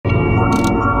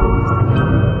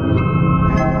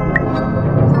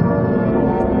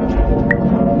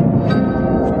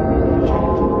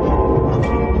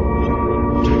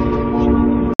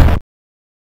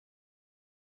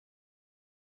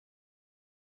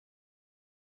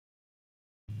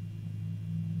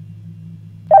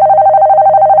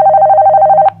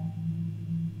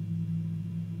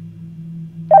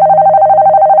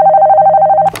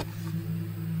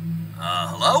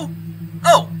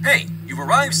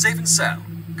arrived safe and sound.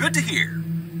 Good to hear.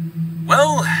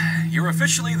 Well, you're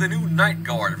officially the new night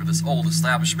guard for this old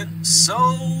establishment,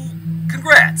 so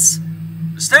congrats.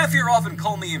 The staff here often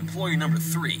call me employee number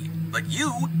 3, but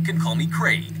you can call me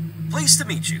Craig. Pleased to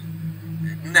meet you.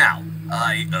 Now,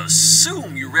 I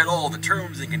assume you read all the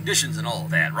terms and conditions and all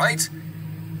of that, right?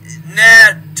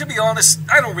 Nah, to be honest,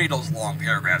 I don't read those long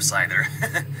paragraphs either.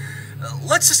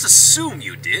 Let's just assume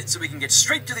you did, so we can get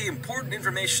straight to the important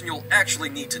information you'll actually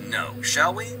need to know,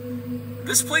 shall we?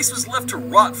 This place was left to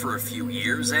rot for a few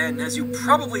years, and as you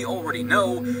probably already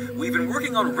know, we've been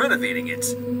working on renovating it.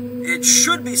 It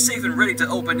should be safe and ready to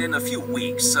open in a few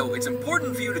weeks, so it's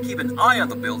important for you to keep an eye on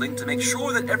the building to make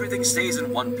sure that everything stays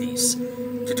in one piece.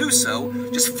 To do so,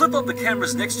 just flip up the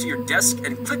cameras next to your desk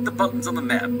and click the buttons on the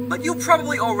map, but you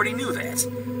probably already knew that.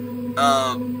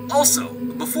 Also,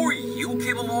 before you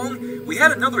came along, we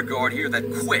had another guard here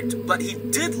that quit, but he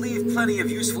did leave plenty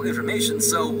of useful information,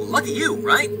 so lucky you,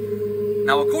 right?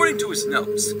 Now, according to his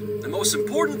notes, the most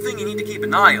important thing you need to keep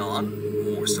an eye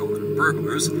on, more so than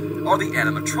burglars, are the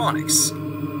animatronics.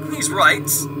 He's right,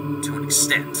 to an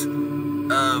extent.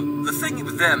 The thing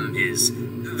with them is,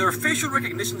 their facial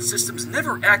recognition systems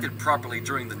never acted properly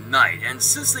during the night, and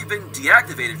since they've been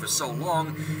deactivated for so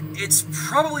long, it's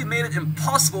probably made it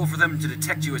impossible for them to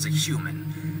detect you as a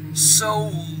human.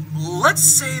 So, let's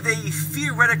say they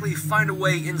theoretically find a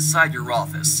way inside your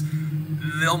office.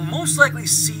 They'll most likely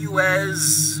see you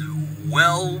as,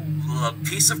 well, a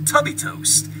piece of tubby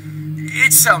toast.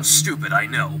 It sounds stupid, I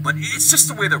know, but it's just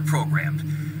the way they're programmed.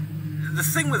 The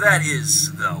thing with that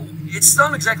is, though, it's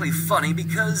not exactly funny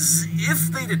because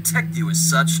if they detect you as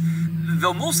such,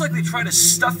 they'll most likely try to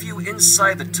stuff you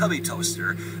inside the tubby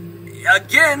toaster.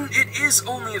 Again, it is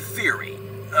only a theory.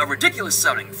 A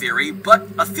ridiculous-sounding theory, but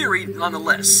a theory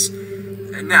nonetheless.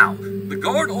 Now, the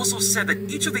guard also said that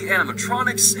each of the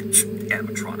animatronics,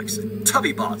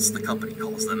 tubby bots, the company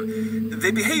calls them,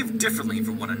 they behave differently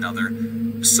from one another.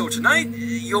 So tonight,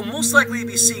 you'll most likely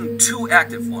be seeing 2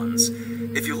 active ones.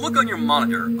 If you look on your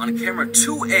monitor, on camera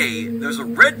 2A, there's a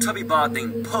red tubby bot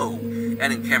named Poe,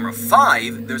 and in camera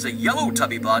 5, there's a yellow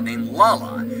tubby bot named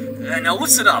Lala. Now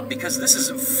listen up, because this is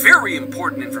very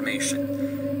important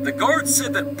information. The guard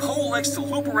said that Poe likes to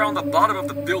loop around the bottom of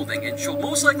the building, and she'll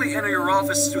most likely enter your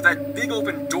office through that big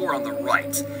open door on the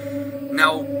right.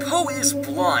 Now, Poe is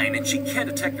blind, and she can't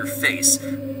detect your face,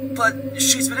 but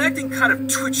she's been acting kind of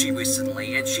twitchy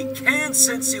recently, and she can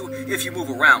sense you if you move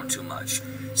around too much.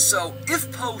 So,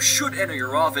 if Poe should enter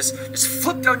your office, just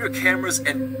flip down your cameras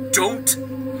and don't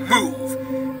move.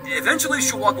 Eventually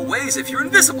she'll walk away as if you're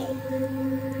invisible.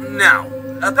 Now,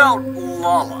 about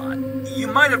Lala. You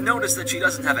might have noticed that she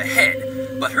doesn't have a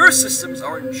head, but her systems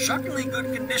are in shockingly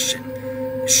good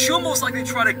condition. She'll most likely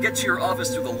try to get to your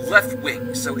office through the left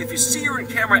wing, so if you see her in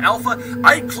camera alpha,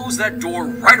 I'd close that door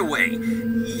right away.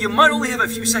 You might only have a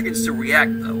few seconds to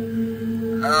react, though.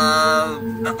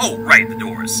 Oh, right, the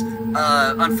doors.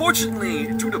 Unfortunately,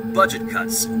 due to budget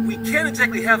cuts, we can't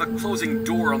exactly have a closing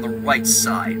door on the right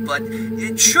side, but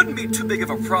it shouldn't be too big of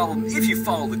a problem if you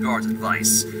follow the guard's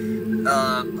advice.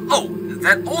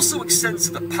 That also extends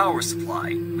to the power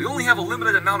supply. We only have a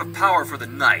limited amount of power for the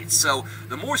night, so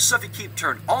the more stuff you keep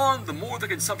turned on, the more the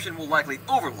consumption will likely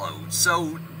overload,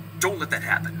 so don't let that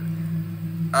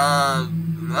happen.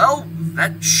 Well,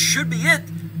 that should be it.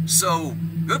 So,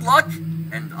 good luck,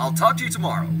 and I'll talk to you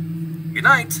tomorrow. Good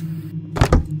night.